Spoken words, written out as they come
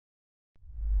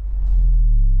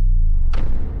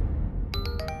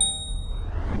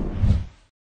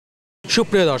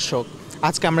সুপ্রিয় দর্শক,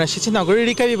 আজকে আমরা এসেছি নগরীর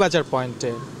রিকাবি বাজার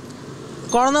পয়েন্টে।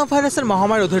 করোনা ভাইরাসের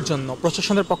মহামারী রোধের জন্য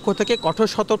প্রশাসনের পক্ষ থেকে কঠোর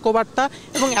সতর্কবার্তা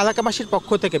এবং এলাকাবাসীর পক্ষ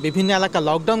থেকে বিভিন্ন এলাকা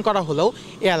লকডাউন করা হলেও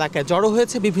এই এলাকায় জড়ো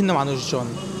হয়েছে বিভিন্ন মানুষজন।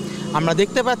 আমরা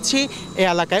দেখতে পাচ্ছি এই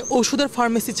এলাকায় ওষুধের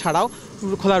ফার্মেসি ছাড়াও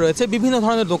খোলা রয়েছে বিভিন্ন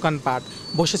ধরনের দোকানপাট,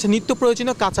 বসেছে নিত্য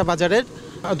প্রয়োজনীয় কাঁচা বাজারের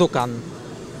দোকান।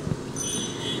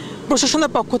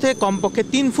 প্রশাসনের পক্ষ থেকে কমপক্ষে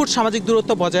 3 ফুট সামাজিক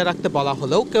দূরত্ব বজায় রাখতে বলা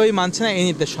হলেও কেউই মানছে না এই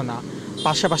নির্দেশনা।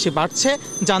 পাশাপাশি বাড়ছে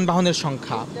যানবাহনের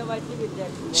সংখ্যা।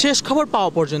 শেষ খবর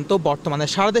পাওয়া পর্যন্ত বর্তমানে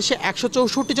সারা দেশে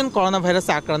 164 জন করোনা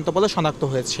ভাইরাসে আক্রান্ত বলে শনাক্ত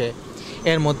হয়েছে।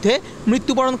 এর মধ্যে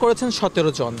মৃত্যুবরণ করেছেন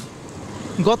 17 জন।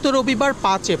 গত রবিবার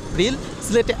 5 এপ্রিল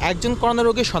সিলেটে একজন করোনা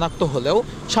রোগী শনাক্ত হলেও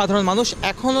সাধারণ মানুষ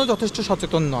এখনও যথেষ্ট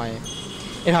সচেতন নয়।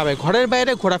 এভাবে ঘরের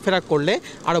বাইরে ঘোরাফেরা করলে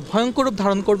আরও ভয়ঙ্কর রূপ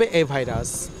ধারণ করবে এই ভাইরাস।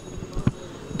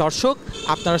 দর্শক,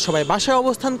 আপনারা সবাই বাসায়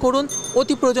অবস্থান করুন,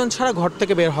 অতি প্রয়োজন ছাড়া ঘর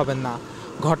থেকে বের হবেন না।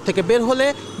 ঘর থেকে বের হলে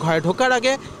ঘরে ঢোকার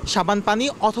আগে সাবান পানি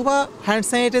অথবা হ্যান্ড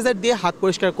স্যানিটাইজার দিয়ে হাত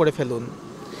পরিষ্কার করে ফেলুন।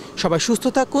 সবাই সুস্থ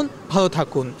থাকুন, ভালো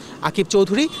থাকুন। আকিব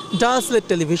চৌধুরী, সিলেট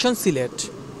টেলিভিশন, সিলেট।